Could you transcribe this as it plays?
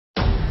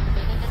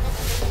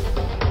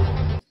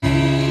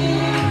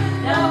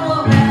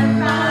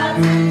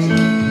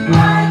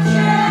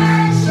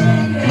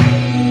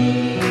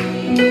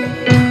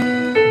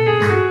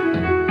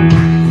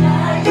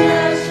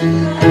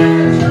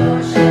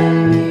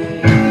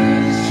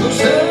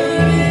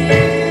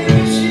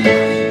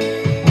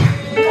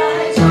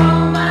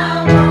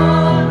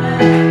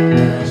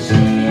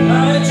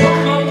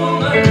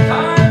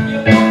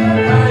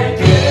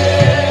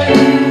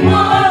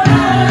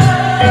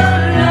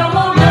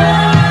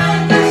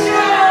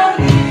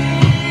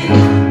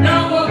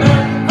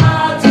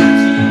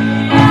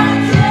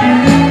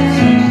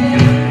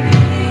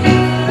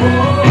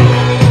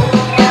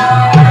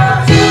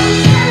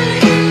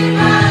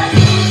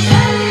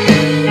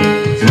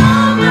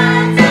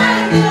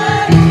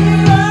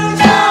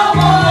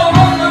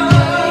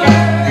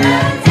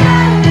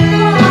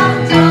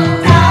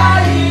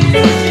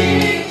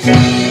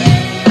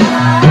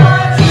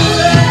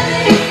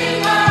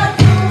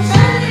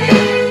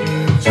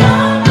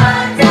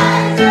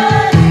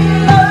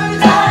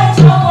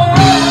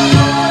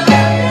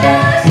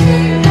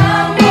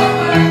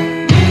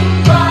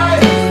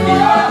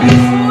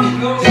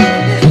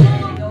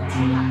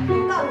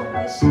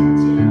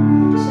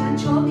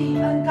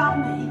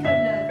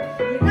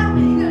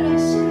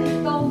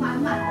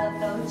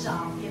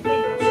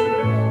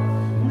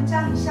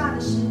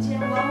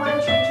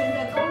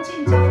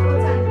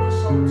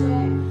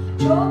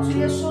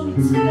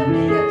赐给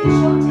每一个弟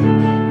兄姐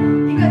妹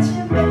一个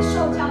谦卑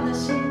受教的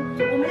心。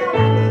我们要来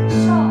领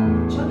受，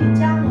求你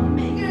将我们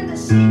每一个人的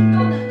心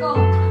都能够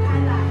打开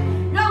来，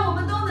让我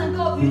们都能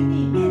够与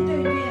你面对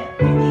面，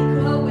与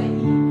你合而为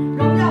一，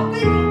荣耀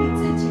归于你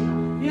自己。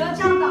女儿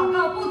这样祷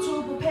告不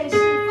足不配，是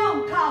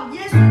奉靠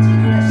耶稣基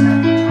督的圣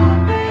名求。阿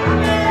门。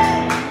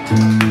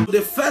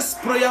 The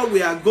first prayer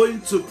we are going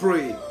to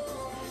pray,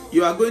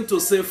 you are going to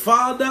say,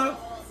 Father,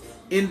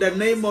 in the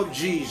name of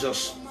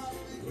Jesus,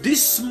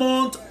 this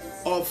month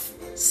of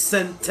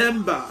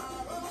September,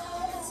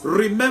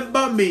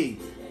 remember me,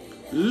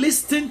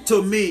 listen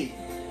to me,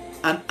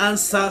 and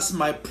answers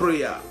my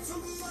prayer.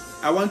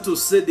 I want to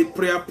say the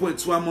prayer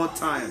points one more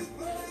time.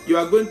 You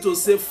are going to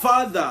say,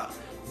 Father,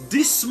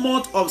 this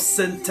month of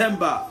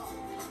September,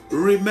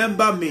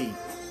 remember me.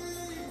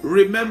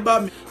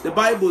 Remember me. The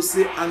Bible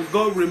says, and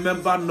God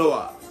remember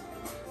Noah,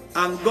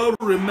 and God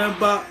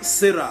remember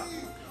Sarah.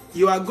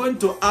 You are going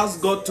to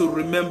ask God to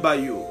remember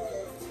you.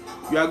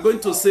 You are going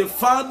to say,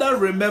 Father,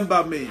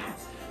 remember me.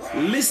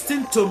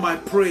 Listen to my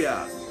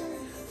prayer.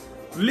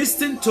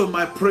 Listen to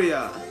my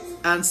prayer.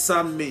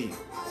 Answer me.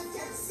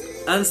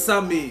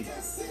 Answer me.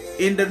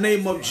 In the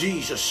name of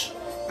Jesus.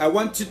 I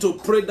want you to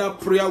pray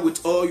that prayer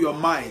with all your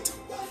might.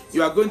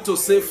 You are going to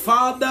say,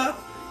 Father,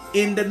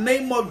 in the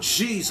name of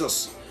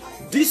Jesus,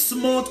 this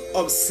month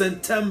of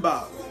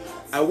September,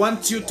 I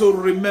want you to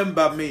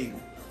remember me.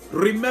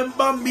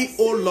 Remember me,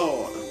 O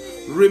Lord.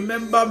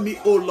 Remember me,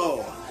 O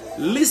Lord.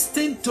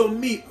 Listen to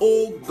me,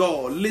 O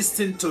God.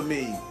 Listen to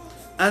me.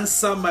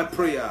 Answer my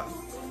prayer.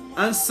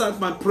 Answer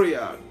my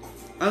prayer.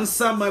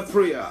 Answer my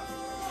prayer.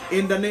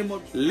 In the name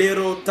of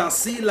Lero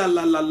Tasila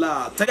la la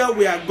la. Today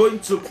we are going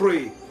to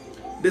pray.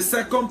 The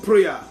second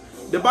prayer.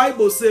 The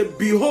Bible says,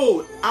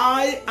 behold,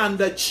 I and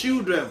the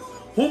children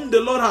whom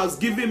the Lord has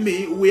given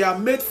me, we are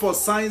made for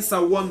signs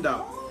and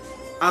wonder.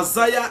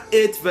 Isaiah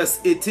 8 verse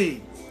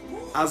 18.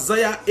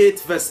 Isaiah 8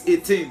 verse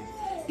 18.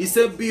 He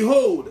said,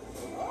 behold,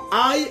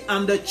 I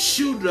and the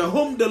children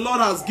whom the Lord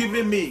has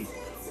given me,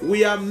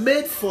 we are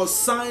made for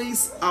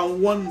signs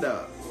and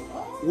wonder.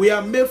 We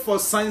are made for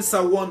signs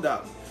and wonder.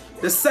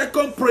 The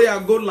second prayer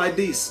goes like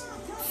this.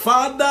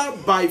 Father,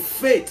 by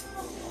faith,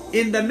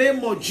 in the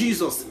name of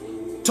Jesus,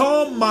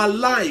 turn my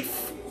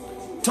life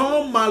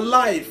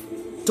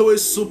to a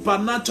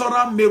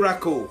supernatural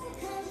miracle.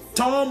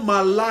 Turn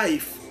my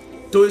life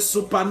to a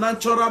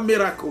supernatural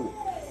miracle.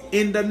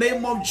 In the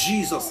name of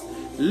Jesus,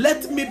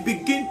 let me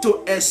begin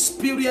to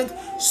experience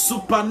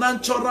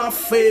supernatural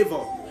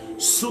favor.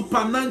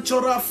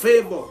 Supernatural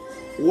favor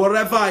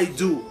wherever I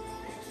do.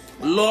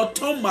 Lord,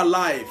 turn my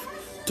life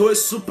to a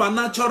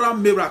supernatural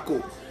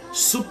miracle.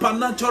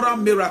 Supernatural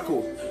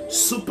miracle.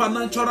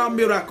 Supernatural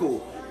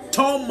miracle.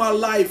 Turn my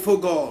life, oh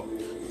God,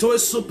 to a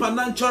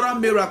supernatural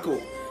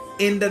miracle.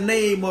 In the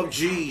name of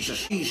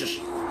Jesus. Jesus.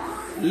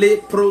 Le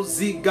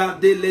proziga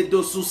de le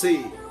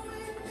dosuse.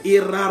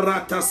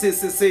 Irarata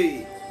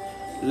se.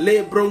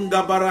 Le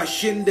bronga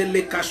barashinde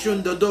le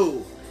kashunda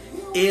do.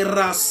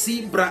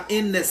 Erasibra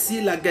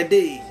inesila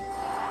gade.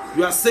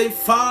 You are saying,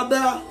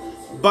 Father,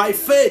 by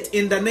faith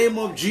in the name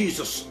of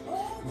Jesus.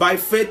 By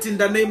faith in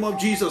the name of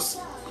Jesus.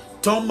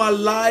 Turn my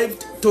life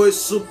to a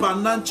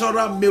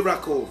supernatural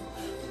miracle.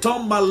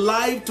 Turn my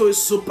life to a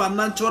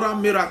supernatural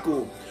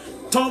miracle.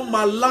 Turn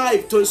my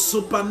life to a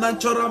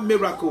supernatural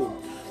miracle.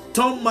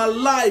 Turn my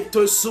life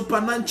to a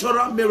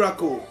supernatural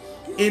miracle.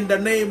 In the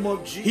name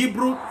of Jesus.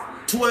 Hebrew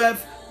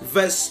 12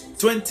 verse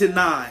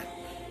 29.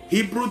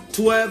 Hebrew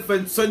 12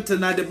 and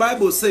 29. The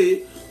Bible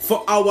says,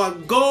 for our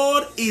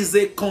God is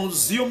a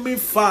consuming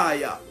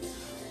fire.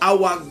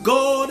 Our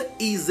God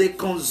is a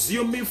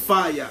consuming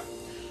fire.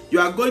 You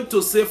are going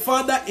to say,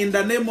 Father, in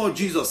the name of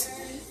Jesus,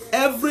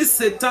 every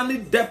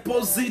satanic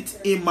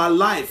deposit in my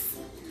life,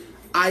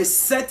 I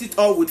set it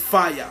all with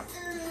fire.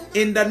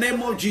 In the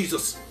name of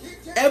Jesus,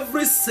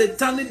 every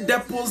satanic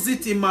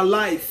deposit in my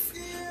life,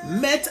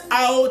 met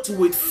out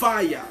with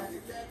fire.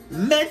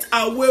 Met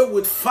away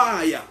with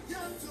fire.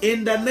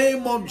 In the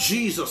name of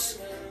Jesus.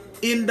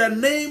 In the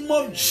name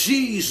of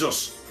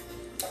Jesus.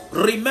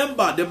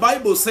 Remember, the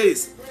Bible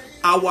says,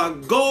 our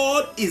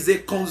God is a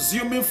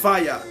consuming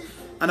fire.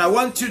 And I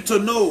want you to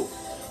know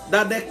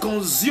that the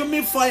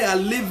consuming fire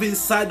lives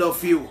inside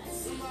of you.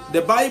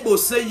 The Bible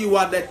says you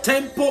are the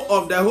temple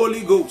of the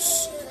Holy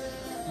Ghost.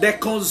 The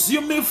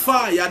consuming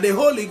fire, the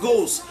Holy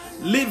Ghost,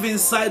 lives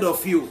inside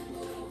of you.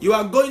 You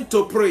are going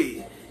to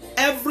pray.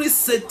 Every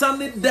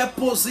satanic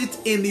deposit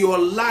in your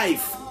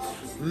life,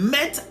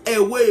 met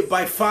away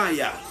by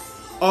fire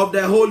of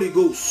the Holy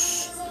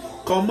Ghost.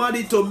 Command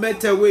it to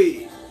melt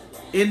away.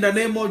 In the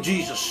name of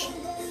Jesus.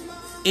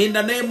 In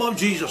the name of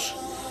Jesus.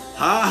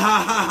 Ha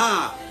ha ha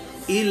ha.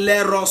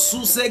 Ile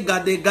rosuse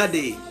gade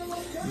gade.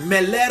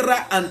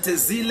 Melera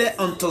antezile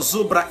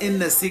antozubra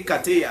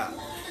innesikatea.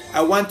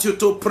 I want you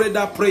to pray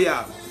that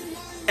prayer.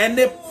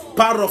 Any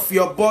part of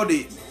your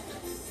body,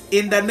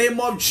 in the name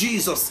of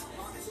Jesus,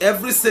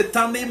 every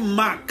satanic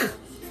mark,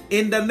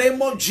 in the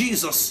name of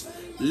Jesus,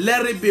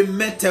 let it be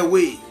met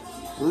away.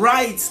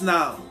 Right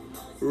now.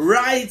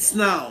 Right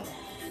now.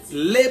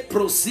 Le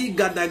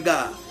prosiga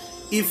daga.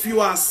 If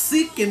you are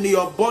sick in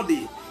your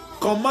body,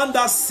 command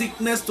that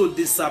sickness to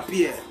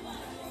disappear.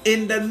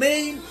 In the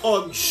name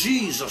of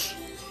Jesus,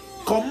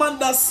 command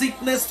that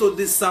sickness to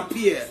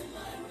disappear.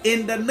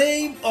 In the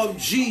name of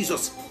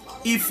Jesus,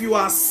 if you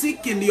are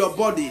sick in your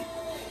body,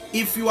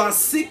 if you are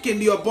sick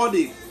in your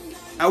body,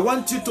 I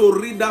want you to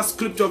read that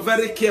scripture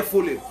very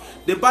carefully.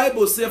 The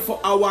Bible says, for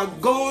our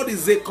God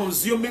is a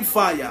consuming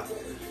fire.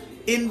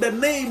 In the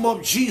name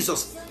of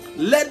Jesus,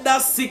 let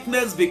that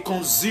sickness be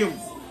consumed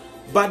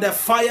by the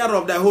fire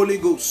of the Holy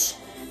Ghost.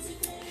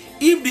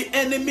 If the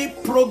enemy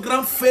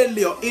program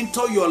failure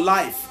into your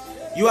life,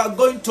 you are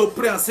going to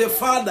pray and say,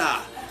 Father,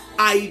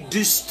 I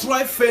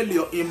destroy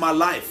failure in my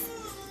life.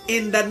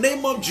 In the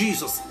name of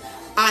Jesus,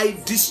 I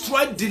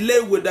destroy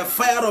delay with the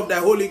fire of the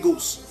Holy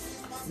Ghost.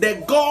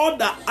 The God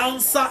that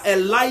answered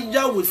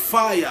Elijah with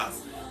fire,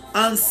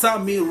 answer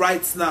me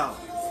right now.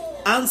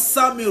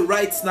 Answer me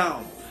right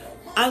now.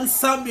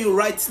 Answer me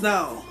right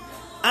now.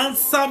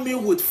 Answer me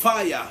with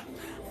fire.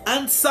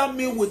 Answer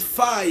me with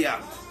fire.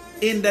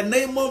 In the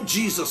name of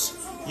Jesus,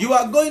 you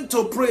are going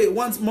to pray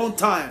once more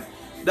time.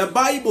 The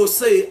Bible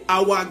says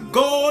our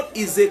God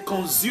is a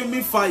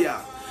consuming fire.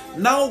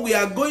 Now we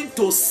are going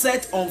to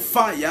set on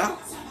fire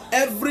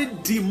every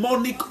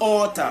demonic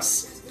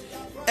altars.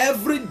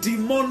 Every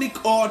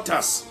demonic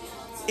altars.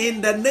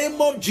 In the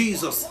name of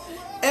Jesus.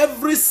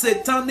 Every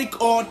satanic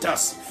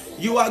altars.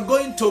 You are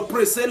going to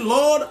pray. Say,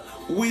 Lord,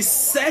 we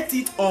set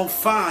it on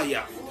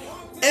fire.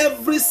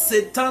 Every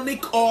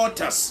satanic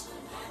altars.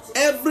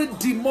 Every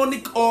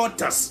demonic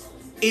altars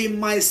in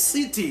my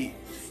city,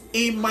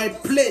 in my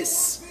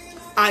place,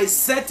 I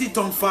set it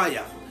on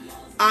fire.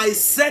 I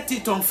set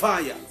it on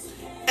fire.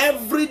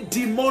 Every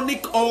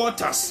demonic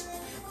altars,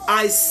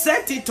 I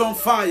set it on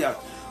fire.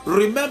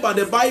 Remember,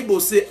 the Bible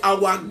says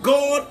our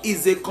God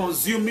is a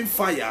consuming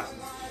fire.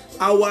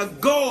 Our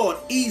God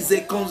is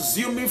a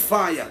consuming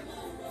fire.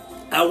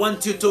 I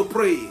want you to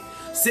pray.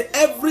 Say,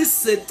 every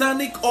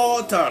satanic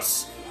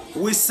altars,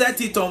 we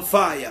set it on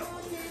fire.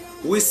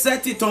 We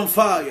set it on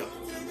fire.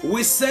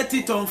 We set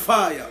it on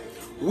fire.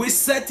 We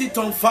set it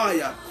on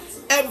fire.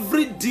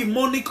 Every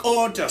demonic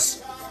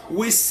altars,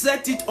 we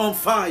set it on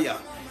fire.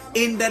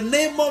 In the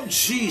name of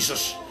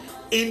Jesus.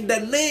 In the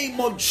name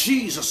of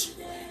Jesus.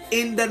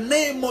 In the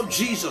name of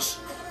Jesus.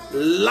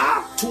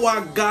 La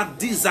tua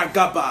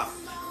gadizagaba.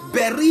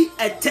 Beri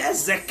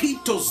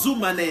etezekito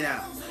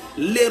zumanena.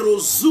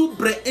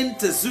 Lerozubre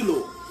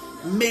entezulo.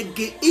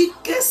 Mege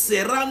ike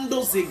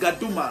serando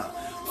zigaduma.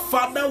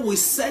 Father, we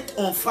set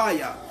on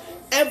fire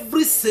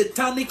every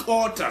satanic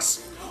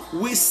altars.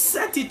 We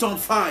set it on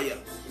fire.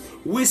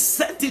 We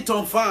set it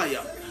on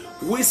fire.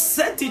 We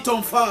set it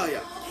on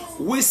fire.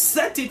 We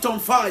set it on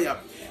fire.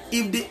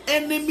 If the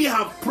enemy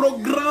have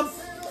programmed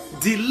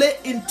delay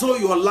into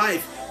your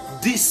life,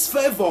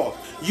 disfavor,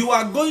 you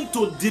are going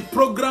to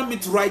deprogram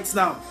it right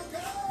now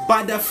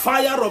by the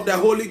fire of the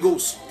Holy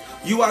Ghost.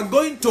 You are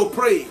going to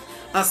pray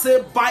and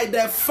say, by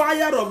the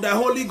fire of the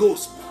Holy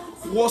Ghost,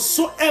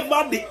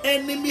 whatsoever the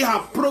enemy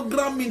have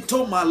programmed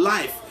into my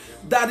life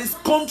that is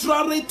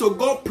contrary to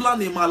God's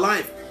plan in my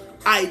life,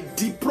 I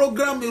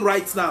deprogram it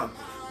right now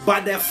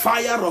by the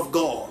fire of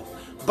God.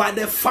 By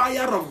the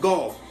fire of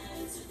God.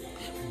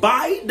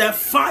 By the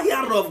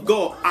fire of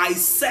God, I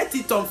set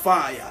it on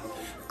fire.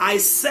 I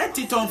set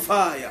it on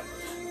fire.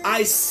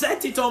 I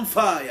set it on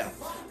fire.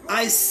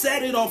 I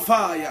set it on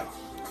fire.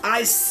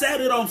 I set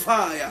it on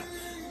fire.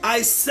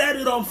 I set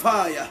it on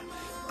fire.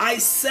 I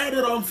set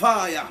it on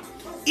fire.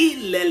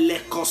 Ilele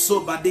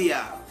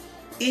kosobadia.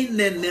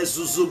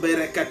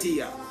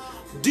 Inenezuzuberekatia.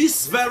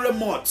 This very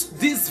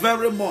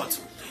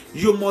month,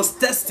 you must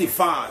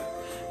testify.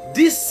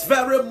 This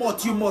very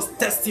month, you must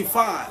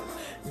testify.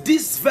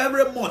 This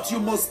very month, you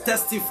must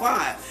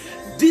testify.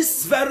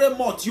 This very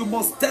month, you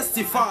must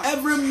testify.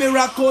 Every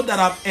miracle that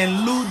have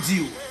eluded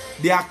you,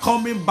 they are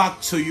coming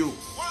back to you.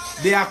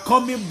 They are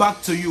coming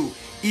back to you.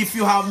 If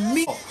you have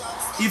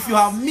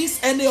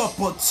missed any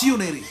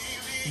opportunity,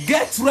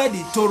 get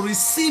ready to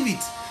receive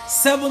it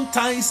 7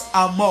 times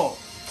and more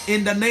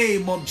in the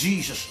name of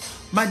Jesus.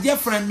 My dear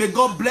friend, may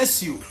God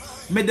bless you.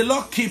 May the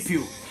Lord keep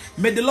you.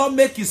 May the Lord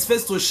make his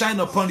face to shine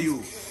upon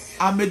you.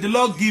 And may the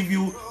Lord give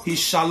you his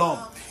shalom.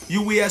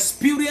 You will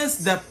experience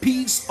the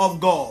peace of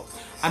God.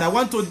 And I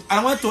want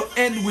to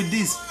end with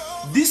this.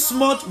 This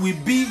month will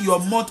be your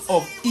month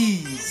of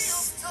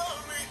ease.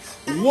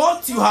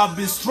 What you have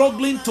been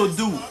struggling to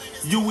do,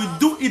 you will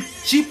do it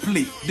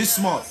cheaply this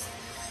month.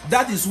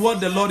 That is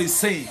what the Lord is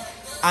saying.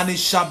 And it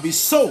shall be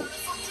so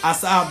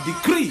as I have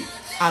decreed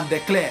and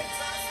declared.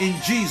 In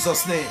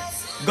Jesus' name.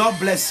 God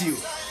bless you.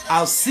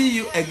 I'll see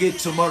you again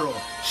tomorrow.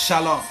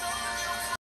 Shalom.